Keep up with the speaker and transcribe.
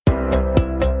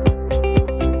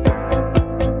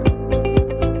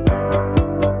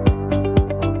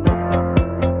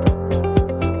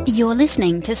You're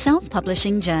listening to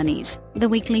Self-Publishing Journeys, the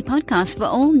weekly podcast for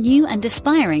all new and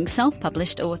aspiring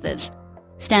self-published authors.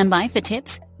 Stand by for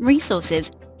tips,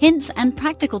 resources, hints, and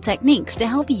practical techniques to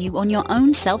help you on your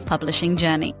own self-publishing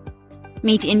journey.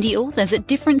 Meet indie authors at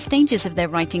different stages of their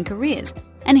writing careers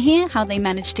and hear how they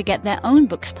managed to get their own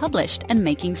books published and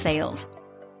making sales.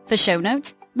 For show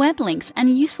notes, web links,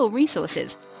 and useful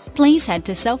resources, please head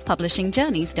to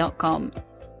selfpublishingjourneys.com.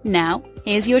 Now,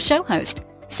 here's your show host,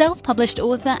 self-published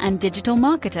author and digital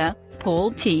marketer,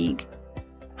 Paul Teague.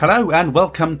 Hello and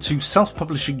welcome to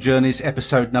Self-Publishing Journeys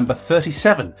episode number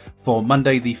 37 for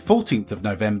Monday the 14th of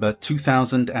November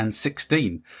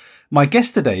 2016. My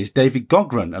guest today is David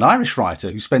Gaughran, an Irish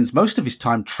writer who spends most of his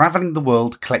time travelling the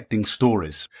world collecting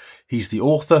stories. He's the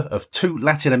author of 2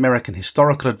 Latin American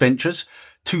historical adventures,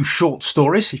 2 short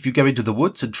stories, If You Go Into the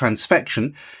Woods and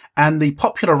Transfection, and the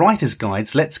popular writer's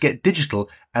guides Let's Get Digital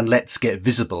and Let's Get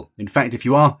Visible. In fact, if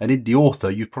you are an indie author,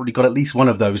 you've probably got at least one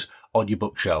of those on your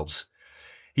bookshelves.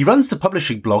 He runs the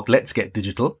publishing blog Let's Get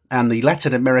Digital and the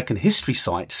Latin American history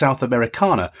site South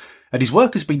Americana, and his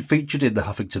work has been featured in the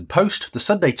Huffington Post, the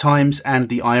Sunday Times and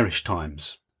the Irish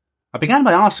Times. I began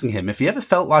by asking him if he ever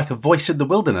felt like a voice in the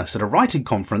wilderness at a writing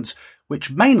conference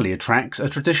which mainly attracts a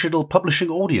traditional publishing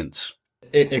audience.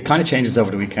 It kind of changes over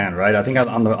the weekend, right? I think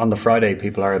on the Friday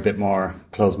people are a bit more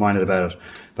closed-minded about it,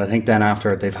 but I think then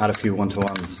after they've had a few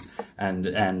one-to-ones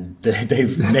and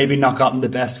they've maybe not gotten the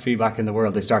best feedback in the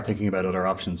world, they start thinking about other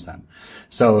options then.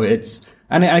 So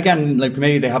and again, like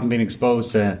maybe they haven't been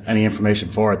exposed to any information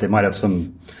for it. They might have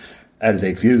some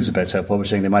out-of-date views about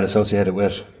self-publishing. They might associate it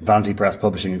with Vanity Press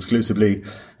publishing exclusively,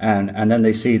 and then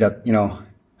they see that, you know,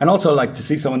 and also like to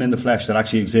see someone in the flesh that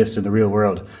actually exists in the real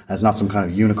world as not some kind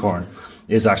of unicorn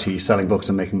is actually selling books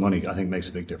and making money, I think makes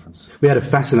a big difference. We had a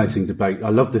fascinating debate. I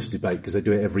love this debate because I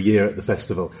do it every year at the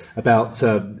festival about,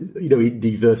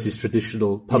 indie versus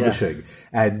traditional publishing.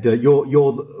 Yeah. And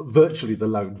you're virtually the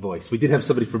lone voice. We did have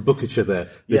somebody from Bookershire there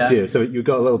this year, so you've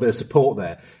got a little bit of support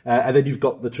there. And then you've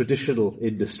got the traditional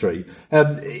industry.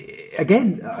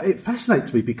 Again, it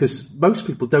fascinates me because most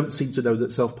people don't seem to know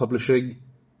that self-publishing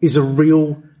is a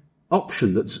real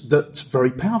option that's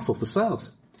very powerful for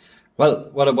sales. Well,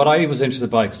 what I was interested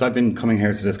by, because I've been coming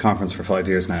here to this conference for 5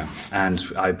 years now, and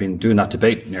I've been doing that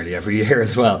debate nearly every year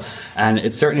as well. And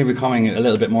it's certainly becoming a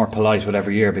little bit more polite with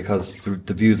every year because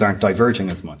the views aren't diverging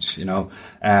as much, you know.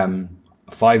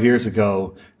 5 years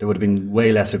ago, there would have been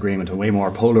way less agreement and way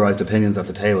more polarized opinions at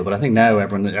the table. But I think now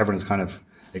everyone's kind of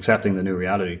accepting the new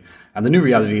reality. And the new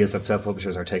reality is that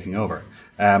self-publishers are taking over.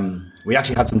 We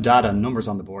actually had some data and numbers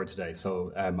on the board today,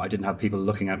 so I didn't have people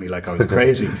looking at me like I was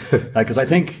crazy. Because I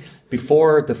think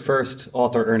before the first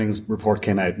author earnings report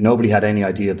came out, nobody had any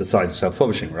idea of the size of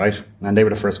self-publishing, right? And they were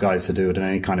the first guys to do it in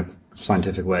any kind of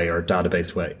scientific way or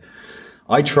database way.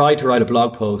 I tried to write a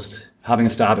blog post having a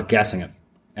stab at guessing it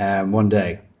one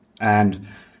day, and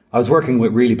I was working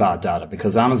with really bad data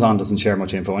because Amazon doesn't share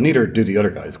much info, and neither do the other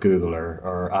guys, Google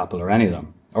or Apple or any of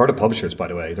them. Or the publishers, by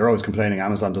the way. They're always complaining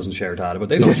Amazon doesn't share data, but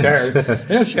they don't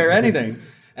share anything.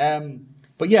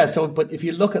 But if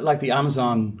you look at like the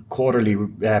Amazon quarterly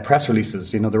press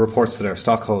releases, you know, the reports to their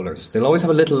stockholders, they'll always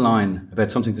have a little line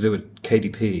about something to do with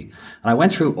KDP. And I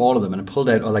went through all of them and I pulled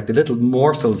out like the little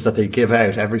morsels that they give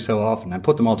out every so often and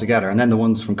put them all together. And then the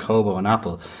ones from Kobo and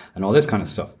Apple and all this kind of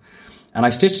stuff. And I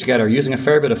stitched together using a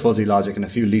fair bit of fuzzy logic and a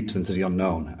few leaps into the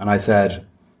unknown. And I said,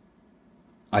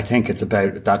 I think it's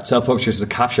about that self-publishers have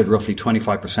captured roughly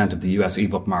 25% of the US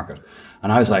ebook market.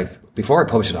 And I was like, before I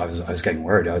published it, I was getting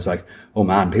worried. I was like, oh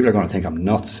man, people are going to think I'm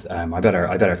nuts. I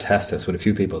better test this with a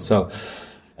few people. So,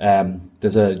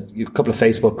 there's a couple of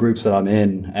Facebook groups that I'm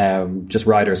in, just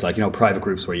writers, like, you know, private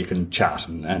groups where you can chat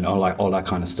and all that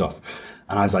kind of stuff.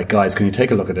 And I was like, guys, can you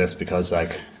take a look at this? Because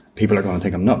like, people are going to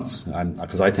think I'm nuts.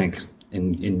 Because I think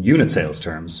in unit sales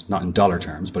terms, not in dollar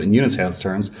terms, but in unit sales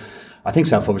terms, I think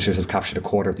self-publishers have captured a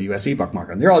quarter of the US ebook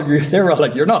market. And they're all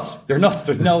like, you're nuts.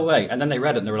 There's no way. And then they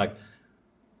read it and they were like,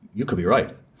 you could be right.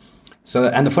 So,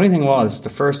 and the funny thing was, the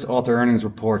first author earnings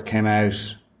report came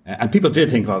out, and people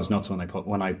did think I was nuts when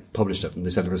I published it, and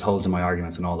they said there was holes in my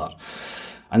arguments and all that.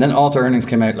 And then author earnings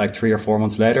came out like 3 or 4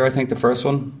 months later, I think, the first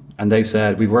one, and they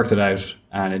said we've worked it out,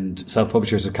 and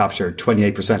self-publishers have captured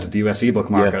 28% of the US ebook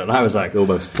market. Yeah. And I was like,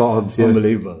 almost spot on,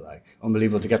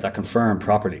 unbelievable to get that confirmed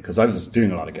properly, because I was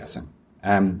doing a lot of guessing.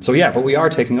 But we are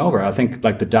taking over. I think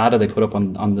like the data they put up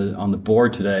on the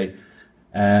board today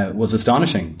was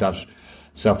astonishing, that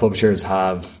self-publishers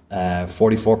have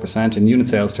 44% in unit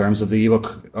sales terms of the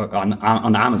ebook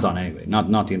on Amazon anyway,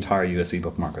 not the entire US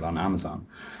ebook market, on Amazon.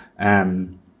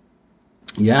 And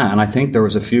I think there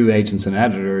was a few agents and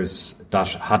editors that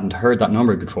hadn't heard that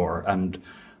number before, and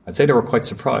I'd say they were quite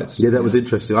surprised. Yeah, that was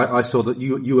interesting. I saw that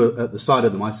you were at the side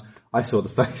of them. I saw the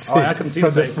faces I couldn't see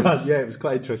from the the faces. front. Yeah, it was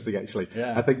quite interesting, actually.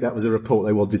 Yeah. I think that was a report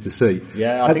they wanted to see.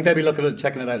 Yeah, I think they'd be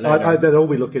checking it out later. They'd all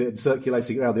be looking at it and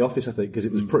circulating around the office, I think, because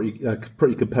it was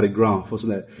pretty compelling graph,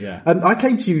 wasn't it? Yeah. And I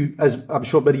came to you, as I'm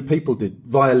sure many people did,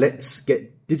 via Let's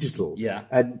Get Digital. Yeah.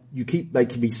 And you keep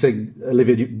making me sing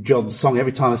Olivia Newton-John's song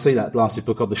every time I see that blasted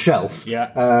book on the shelf.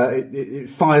 Yeah. It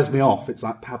fires me off. It's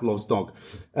like Pavlov's dog.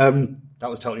 That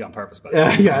was totally on purpose, but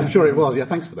Yeah, I'm sure it was. Yeah,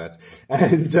 thanks for that.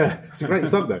 And it's a great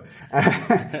song, though.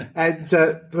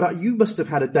 But you must have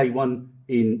had a day one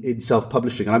in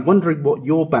self-publishing, and I'm wondering what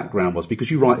your background was,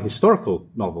 because you write historical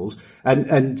novels,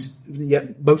 and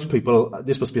yet most people,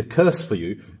 this must be a curse for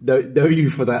you, know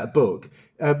you for that book.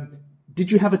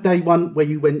 Did you have a day one where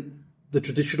you went the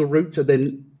traditional route, and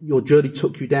then your journey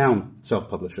took you down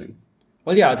self-publishing?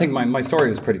 Well, yeah, I think my story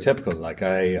was pretty typical. Like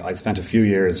I spent a few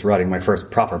years writing my first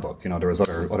proper book. There was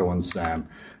other ones that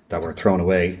were thrown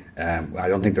away. I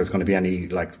don't think there's going to be any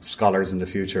like scholars in the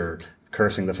future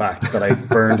cursing the fact that I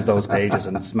burned those pages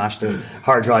and smashed the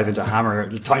hard drive into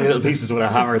tiny little pieces with a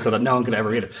hammer so that no one could ever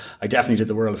read it. I definitely did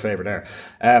the world a favour there.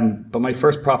 But my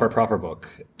first proper book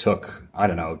took,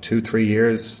 2-3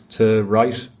 years to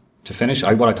write, to finish.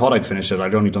 I thought I'd finished it.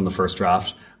 I'd only done the first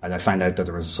draft. And I found out that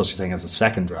there was such a thing as a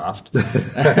second draft.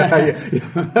 It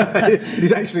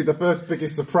is actually the first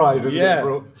biggest surprise, isn't it,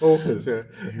 for authors? Yeah.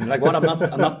 Like, what? I'm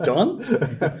not done.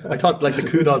 I thought like the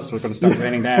kudos were going to start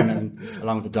raining down, and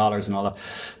along with the dollars and all that.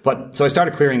 But so I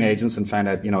started querying agents and found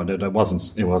out, that it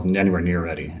wasn't anywhere near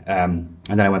ready. And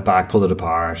then I went back, pulled it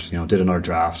apart, did another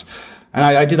draft. And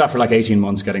I did that for like 18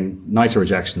 months, getting nicer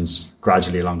rejections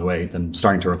gradually along the way, then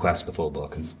starting to request the full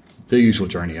book, and the usual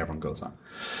journey everyone goes on.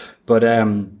 But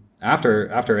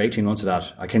after 18 months of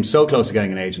that, I came so close to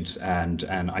getting an agent, and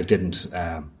I didn't.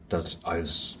 That I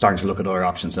was starting to look at other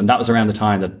options, and that was around the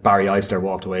time that Barry Eisler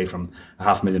walked away from a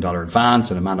 $500,000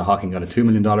 advance, and Amanda Hocking got a $2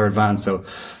 million advance. So,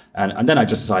 and then I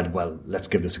just decided, well, let's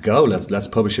give this a go. Let's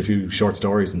publish a few short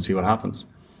stories and see what happens.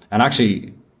 And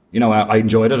actually, I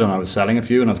enjoyed it, and I was selling a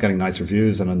few, and I was getting nice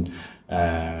reviews, and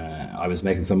I was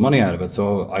making some money out of it.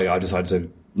 So I decided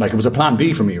to. Like, it was a plan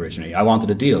B for me originally. I wanted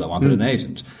a deal. I wanted an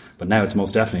agent. But now it's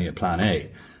most definitely a plan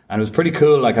A. And it was pretty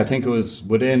cool. Like, I think it was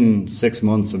within 6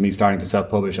 months of me starting to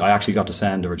self-publish, I actually got to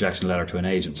send a rejection letter to an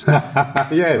agent.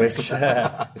 Yes. Which,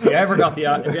 if you ever get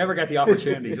the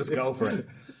opportunity, just go for it.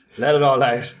 Let it all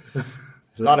out. A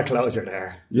lot of closure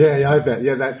there. Yeah, I bet.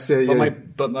 Yeah, that's...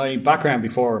 But my background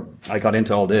before I got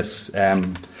into all this...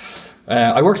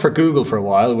 I worked for Google for a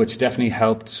while, which definitely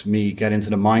helped me get into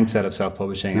the mindset of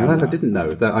self-publishing. I didn't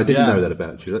know that. I didn't know that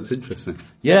about you. That's interesting.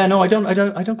 Yeah, no, I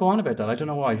don't go on about that. I don't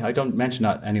know why. I don't mention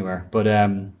that anywhere. But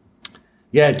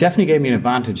it definitely gave me an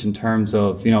advantage in terms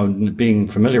of being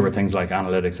familiar with things like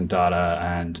analytics and data,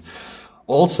 and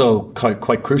also quite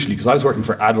crucially, because I was working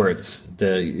for AdWords,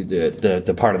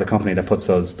 the part of the company that puts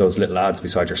those little ads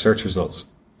beside your search results,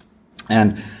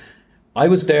 and I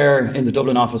was there in the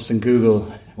Dublin office in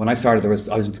Google. When I started, I was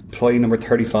employee number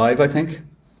 35, I think.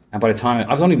 And by the time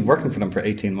I was only working for them for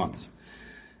 18 months.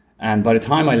 And by the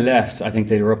time I left, I think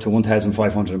they were up to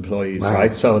 1,500 employees, wow.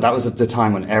 Right? So that was at the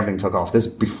time when everything took off. This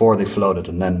is before they floated.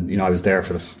 And then, I was there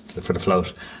for the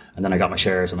float. And then I got my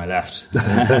shares and I left.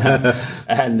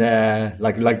 And,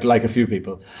 like a few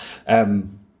people.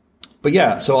 But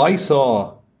yeah, so I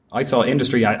saw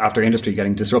industry after industry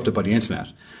getting disrupted by the internet.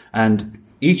 And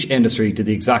each industry did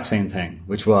the exact same thing,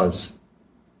 which was,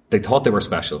 they thought they were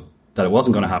special, that it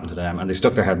wasn't going to happen to them, and they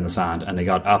stuck their head in the sand, and they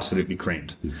got absolutely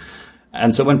creamed.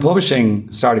 And so when publishing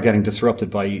started getting disrupted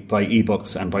by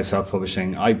ebooks and by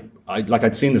self-publishing,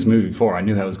 I'd seen this movie before. I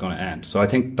knew how it was going to end. So I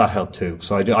think that helped too.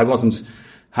 So I wasn't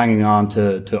hanging on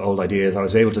to old ideas. I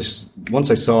was able to, once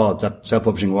I saw that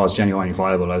self-publishing was genuinely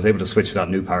viable, I was able to switch to that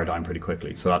new paradigm pretty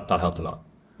quickly. So that helped a lot.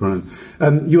 Right.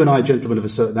 You and I are gentlemen of a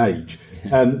certain age.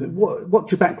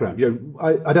 What's your background?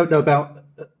 I don't know about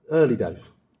early Dave.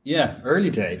 Yeah,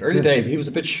 early Dave. Dave, he was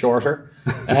a bit shorter.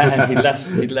 He'd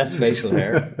less facial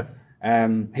hair.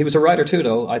 He was a writer too,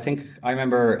 though. I think I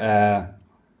remember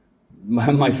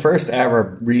my first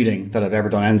ever reading that I've ever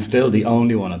done, and still the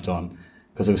only one I've done,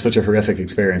 because it was such a horrific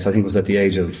experience. I think it was at the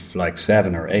age of like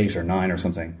 7 or 8 or 9 or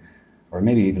something, or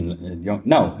maybe even young.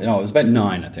 No, it was about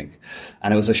 9, I think.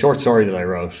 And it was a short story that I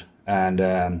wrote, and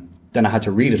then I had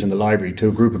to read it in the library to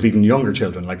a group of even younger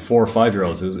children, like 4 or 5 year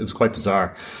olds. It was quite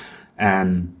bizarre.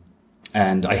 And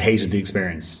I hated the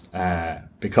experience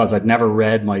because I'd never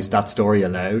read that story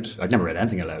aloud. I'd never read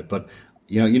anything aloud, but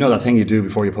you know that thing you do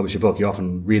before you publish a book. You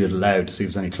often read it aloud to see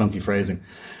if there's any clunky phrasing.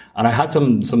 And I had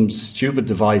some stupid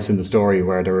device in the story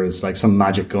where there was like some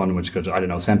magic gun which could, I don't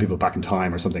know, send people back in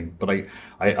time or something. But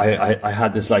I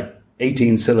had this like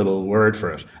 18-syllable word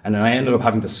for it, and then I ended up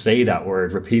having to say that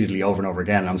word repeatedly over and over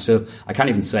again. And I can't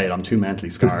even say it. I'm too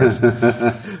mentally scarred.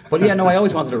 But yeah, no, I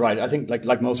always wanted to write. I think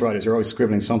like most writers, you're always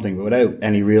scribbling something, but without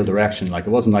any real direction. Like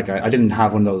it wasn't like I didn't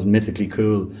have one of those mythically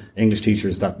cool English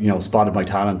teachers that, you know, spotted my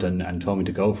talent and told me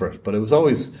to go for it. But it was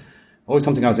always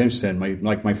something I was interested in.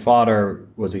 My father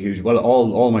was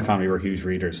all my family were huge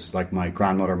readers. Like my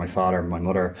grandmother, my father, my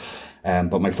mother.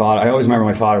 But my father, I always remember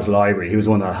my father's library. He was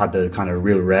the one that had the kind of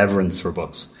real reverence for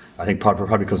books. I think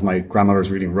probably because my grandmother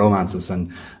was reading romances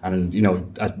and you know,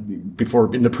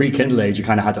 before in the pre-Kindle age, you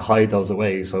kind of had to hide those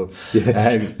away. So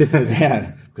yes.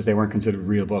 Yeah, because they weren't considered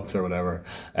real books or whatever.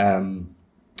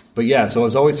 But yeah, so I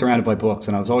was always surrounded by books,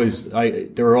 and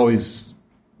there were always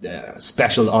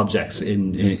special objects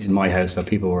in my house that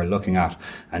people were looking at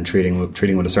and treating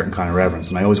with a certain kind of reverence.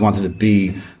 And I always wanted to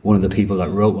be one of the people that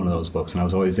wrote one of those books. And I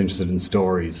was always interested in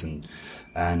stories and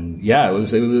yeah,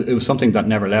 it was something that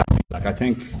never left me. Like I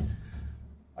think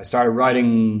I started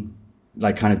writing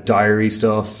like kind of diary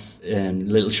stuff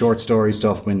and little short story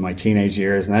stuff in my teenage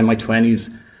years, and then in my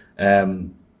 20s,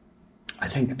 I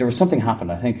think there was something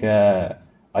happened. I think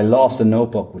I lost a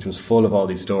notebook which was full of all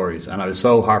these stories, and I was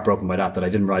so heartbroken by that I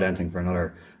didn't write anything for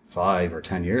another 5 or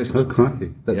 10 years. Oh,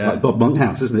 crikey. That's like Bob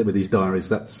Monkhouse, isn't it, with these diaries?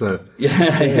 That's He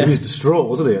was distraught,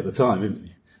 wasn't he, at the time?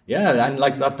 Yeah, and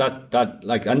like that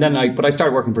like, and then I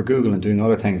started working for Google and doing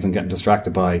other things and getting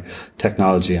distracted by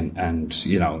technology and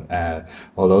you know,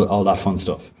 all that fun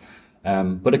stuff.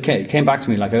 But it came back to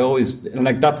me, like I always, and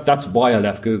like that's why I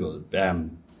left Google.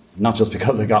 Not just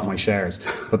because I got my shares,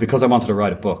 but because I wanted to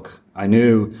write a book. I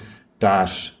knew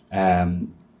that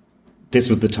this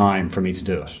was the time for me to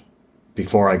do it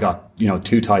before I got, you know,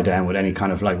 too tied down with any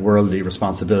kind of like worldly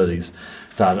responsibilities,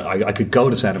 that I could go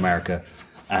to South America.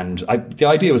 And the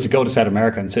idea was to go to South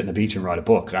America and sit on the beach and write a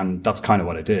book. And that's kind of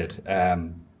what I did.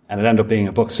 And it ended up being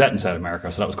a book set in South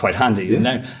America, so that was quite handy. Yeah.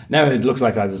 And now it looks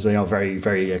like I was, you know, very,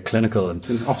 very clinical and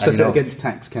offset it against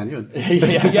tax, can you?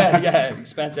 yeah,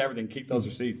 expense everything, keep those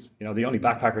receipts. You know, the only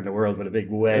backpacker in the world with a big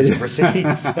wedge of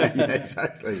receipts. Yeah,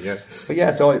 exactly. Yeah. But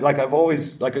yeah, so like I've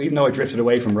always, like, even though I drifted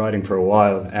away from writing for a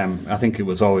while, I think it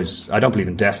was always, I don't believe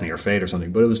in destiny or fate or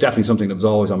something, but it was definitely something that was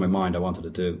always on my mind. I wanted to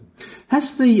do.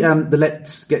 Has the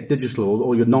Let's Get Digital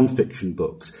or your non-fiction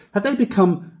books, have they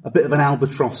become a bit of an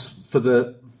albatross for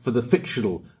the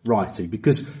fictional writing?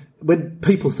 Because when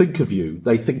people think of you,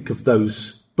 they think of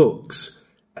those books.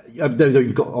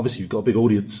 You've got a big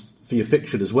audience for your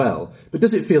fiction as well, but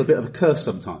does it feel a bit of a curse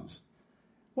sometimes?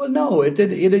 Well, no,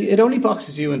 it only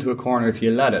boxes you into a corner if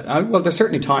you let it. Well, there's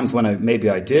certainly times when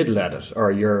I did let it, or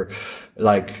you're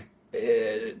like,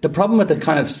 the problem with the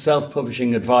kind of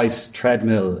self-publishing advice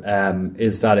treadmill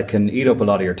is that it can eat up a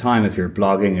lot of your time if you're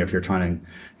blogging, if you're trying to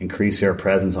increase your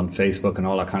presence on Facebook and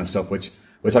all that kind of stuff, which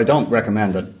I don't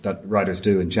recommend that writers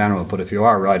do in general. But if you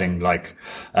are writing like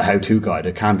a how-to guide,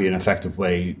 it can be an effective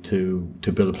way to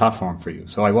build a platform for you.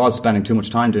 So I was spending too much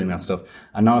time doing that stuff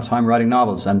and not enough time writing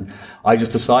novels. And I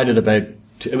just decided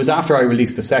it was after I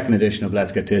released the second edition of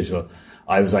Let's Get Digital.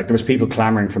 I was like, there was people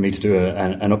clamoring for me to do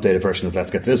an updated version of Let's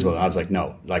Get Visible. And I was like,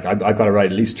 no, like I've got to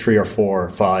write at least 3 or 4 or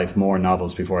 5 more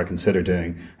novels before I consider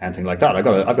doing anything like that. I've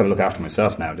got to look after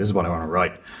myself now. This is what I want to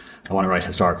write. I want to write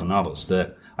historical novels.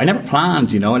 I never planned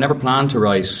to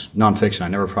write non-fiction. I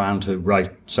never planned to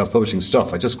write self-publishing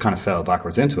stuff. I just kind of fell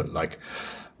backwards into it. Like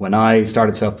when I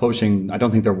started self-publishing, I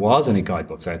don't think there was any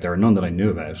guidebooks out there, none that I knew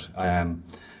about.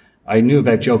 I knew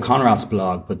about Joe Conrad's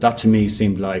blog, but that to me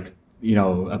seemed like, you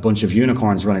know, a bunch of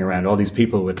unicorns running around, all these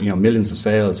people with, you know, millions of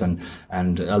sales, and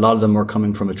a lot of them were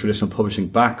coming from a traditional publishing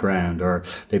background, or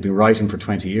they'd been writing for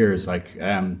 20 years. Like,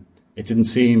 it didn't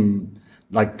seem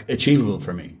like achievable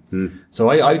for me. So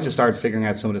I just started figuring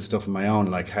out some of this stuff on my own,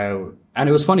 like how, and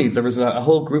it was funny, there was a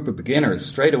whole group of beginners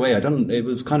straight away. It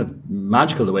was kind of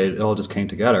magical the way it all just came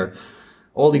together.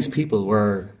 All these people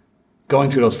were going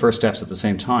through those first steps at the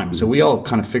same time. So we all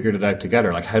kind of figured it out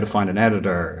together, like how to find an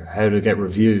editor, how to get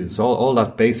reviews, all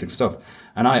that basic stuff.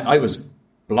 And I was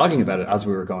blogging about it as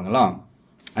we were going along.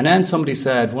 And then somebody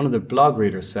said, one of the blog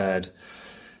readers said,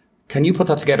 can you put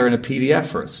that together in a PDF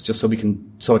for us, just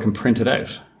so I can print it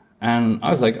out? And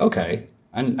I was like, okay.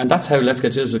 And that's how Let's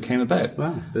Get Digital came about.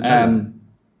 Wow.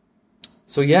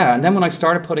 So yeah, and then when I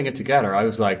started putting it together, I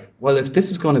was like, well, if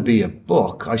this is going to be a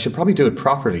book, I should probably do it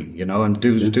properly, you know, and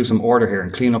do some order here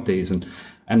and clean up these.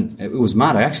 And it was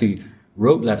mad. I actually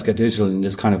wrote Let's Get Digital in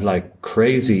this kind of like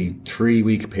crazy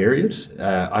 3-week period.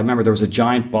 I remember there was a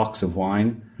giant box of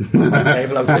wine on my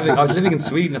table. I was living in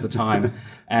Sweden at the time,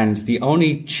 and the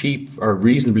only cheap or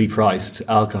reasonably priced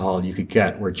alcohol you could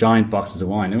get were giant boxes of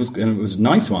wine. It was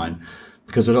nice wine,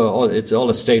 because it's all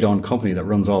a state-owned company that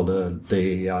runs all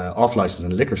the off-license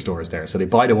and liquor stores there. So they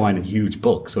buy the wine in huge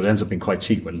bulk, so it ends up being quite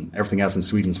cheap, and everything else in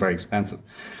Sweden is very expensive.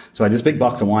 So I had this big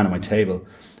box of wine on my table,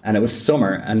 and it was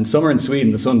summer. And in summer in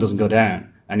Sweden, the sun doesn't go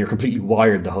down, and you're completely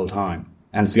wired the whole time.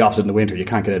 And it's the opposite in the winter. You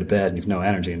can't get out of bed, and you've no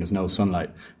energy, and there's no sunlight.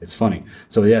 It's funny.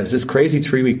 So yeah, it was this crazy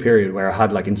 3-week period where I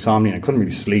had like insomnia and I couldn't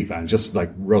really sleep, and just like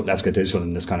wrote Let's Get Digital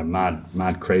in this kind of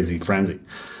mad, crazy frenzy.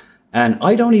 And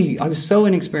I was so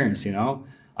inexperienced, you know.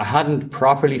 I hadn't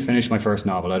properly finished my first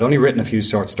novel. I'd only written a few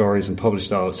short stories and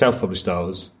self-published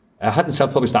those. I hadn't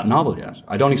self-published that novel yet.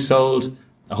 I'd only sold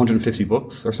 150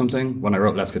 books or something when I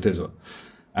wrote Let's Get Digital.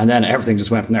 And then everything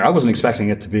just went from there. I wasn't expecting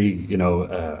it to be, you know,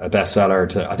 a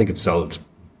bestseller. I think it sold,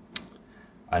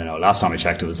 I don't know, last time I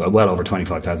checked it was well over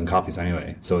 25,000 copies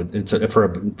anyway. So it's for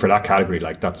that category,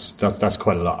 like that's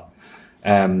quite a lot.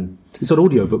 It's an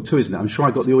audiobook too, isn't it? I'm sure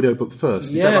I got the audiobook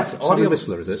first. Is that right? Simon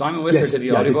Whistler, is it? Simon Whistler did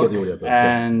the audiobook. I did get the audiobook.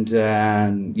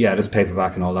 And there's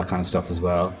paperback and all that kind of stuff as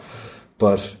well.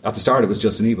 But at the start, it was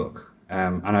just an ebook.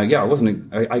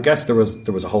 I guess there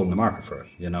was a hole in the market for it,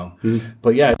 you know. Mm-hmm.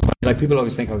 But yeah, like people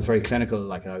always think I was very clinical,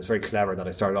 like I was very clever, that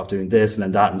I started off doing this and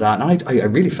then that and that. And I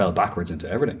really fell backwards into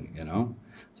everything, you know.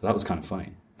 So that was kind of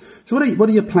funny. So what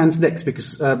are your plans next?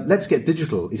 Because Let's Get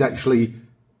Digital is actually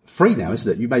free now,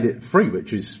 isn't it? You made it free,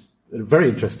 which is a very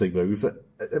interesting move.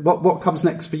 What comes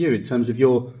next for you in terms of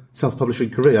your self-publishing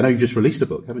career? I know you just released a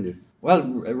book, haven't you? Well,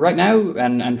 right now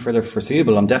and for the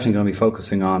foreseeable, I'm definitely going to be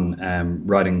focusing on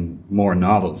writing more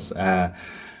novels.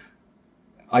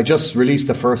 I just released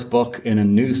the first book in a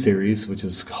new series, which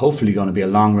is hopefully going to be a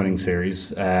long-running series.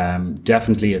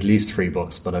 Definitely at least 3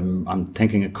 books, but I'm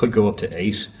thinking it could go up to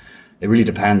 8. It really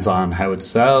depends on how it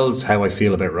sells, how I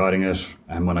feel about writing it,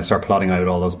 and when I start plotting out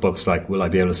all those books, like will I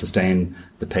be able to sustain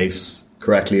the pace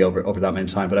correctly over that many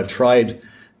time. But I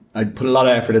put a lot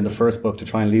of effort in the first book to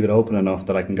try and leave it open enough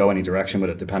that I can go any direction with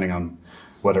it, depending on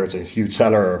whether it's a huge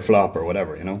seller or a flop or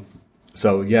whatever, you know.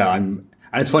 So yeah, and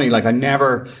it's funny, like I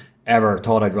never ever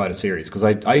thought I'd write a series, because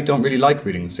I don't really like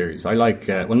reading a series. I like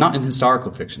not in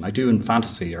historical fiction. I do in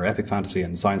fantasy or epic fantasy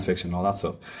and science fiction and all that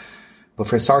stuff. But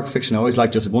for historical fiction, I always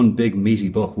like just one big meaty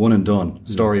book, one and done,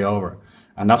 story over.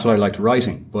 And that's what I liked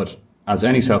writing. But as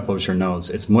any self-publisher knows,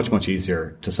 it's much, much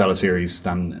easier to sell a series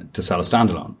than to sell a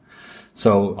standalone.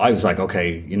 So I was like,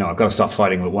 okay, you know, I've got to stop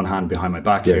fighting with one hand behind my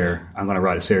back here. I'm going to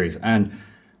write a series. And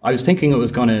I was thinking it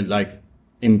was going to like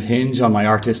impinge on my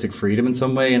artistic freedom in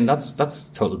some way. And that's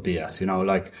total BS, you know,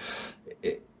 like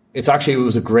it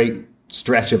was a great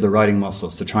stretch of the writing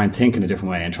muscles to try and think in a different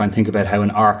way and try and think about how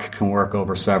an arc can work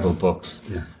over several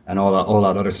books and all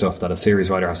that other stuff that a series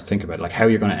writer has to think about, like how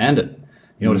you're going to end it.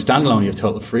 You know, with a standalone, you have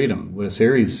total freedom. With a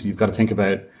series, you've got to think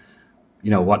about,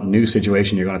 you know, what new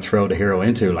situation you're going to throw the hero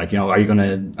into. Like, you know, are you going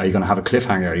to have a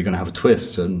cliffhanger? Are you going to have a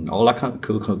twist and all that kind of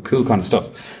cool kind of stuff?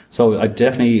 So it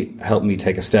definitely helped me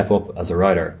take a step up as a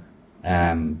writer.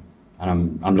 And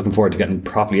I'm looking forward to getting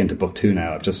properly into book 2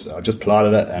 now. I've just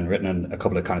plotted it and written a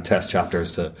couple of kind of test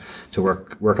chapters to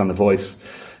work on the voice.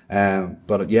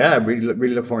 But yeah, I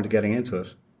really look forward to getting into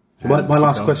it. My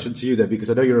last question to you then,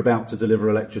 because I know you're about to deliver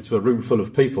a lecture to a room full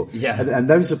of people. Yeah. And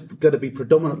those are going to be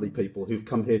predominantly people who've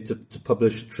come here to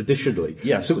publish traditionally.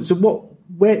 Yes. So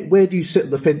where do you sit on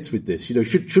the fence with this? You know,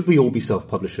 should we all be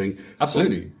self-publishing?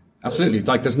 Absolutely. Absolutely.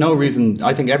 Like there's no reason.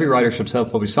 I think every writer should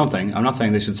self-publish something. I'm not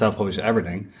saying they should self-publish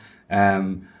everything.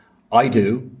 I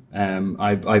do.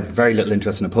 I've very little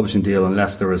interest in a publishing deal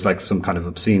unless there was like some kind of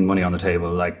obscene money on the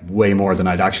table, like way more than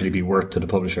I'd actually be worth to the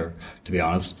publisher, to be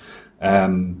honest.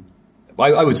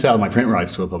 I would sell my print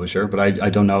rights to a publisher, but I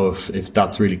don't know if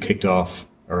that's really kicked off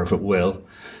or if it will.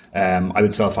 I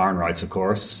would sell foreign rights, of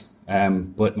course.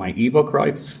 But my ebook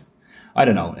rights, I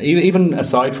don't know. Even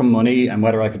aside from money and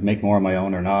whether I could make more on my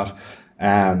own or not,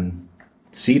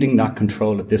 ceding that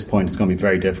control at this point is going to be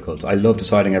very difficult. I love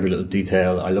deciding every little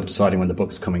detail. I love deciding when the book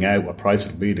is coming out, what price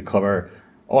it will be, the cover,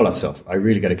 all that stuff. I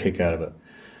really get a kick out of it.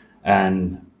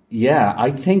 And yeah,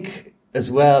 I think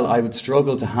as well, I would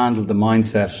struggle to handle the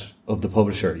mindset of the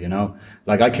publisher, you know?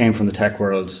 Like I came from the tech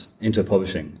world into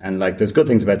publishing, and like there's good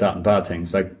things about that and bad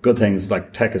things. Like good things,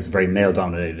 like tech is a very male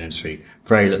dominated industry,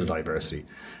 very little diversity.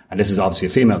 And this is obviously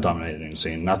a female dominated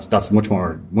industry, and that's much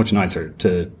nicer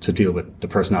to deal with the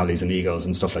personalities and egos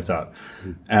and stuff like that.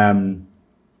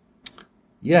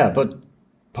 Yeah, but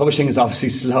publishing is obviously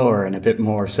slower and a bit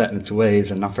more set in its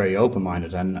ways and not very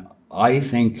open-minded. And I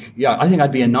think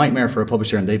I'd be a nightmare for a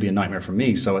publisher and they'd be a nightmare for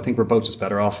me. So I think we're both just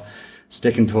better off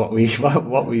sticking to what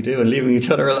we do and leaving each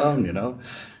other alone, you know.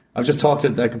 I've just talked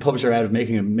a publisher out of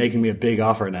making me a big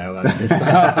offer now.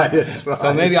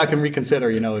 So maybe I can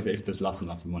reconsider, you know, if there's lots and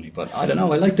lots of money. But I don't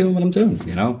know. I like doing what I'm doing,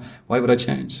 you know. Why would I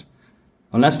change?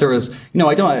 Unless there is, you know,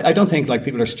 I don't think like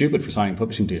people are stupid for signing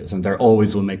publishing deals and they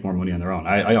always will make more money on their own.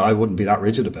 I wouldn't be that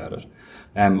rigid about it.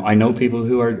 I know people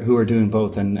who are doing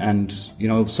both and you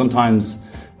know, sometimes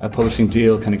a publishing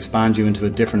deal can expand you into a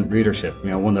different readership,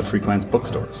 you know, one that frequents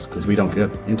bookstores, because we don't get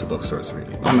into bookstores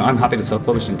really. I'm happy to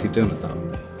self-publish and keep doing it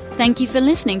though. Thank you for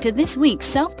listening to this week's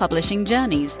Self-Publishing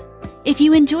Journeys. If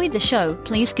you enjoyed the show,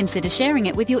 please consider sharing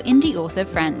it with your indie author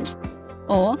friends.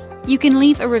 Or you can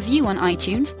leave a review on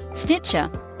iTunes, Stitcher,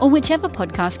 or whichever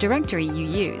podcast directory you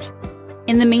use.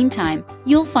 In the meantime,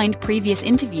 you'll find previous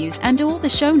interviews and all the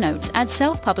show notes at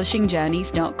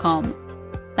selfpublishingjourneys.com.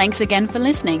 Thanks again for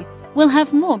listening. We'll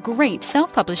have more great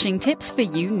self-publishing tips for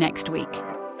you next week.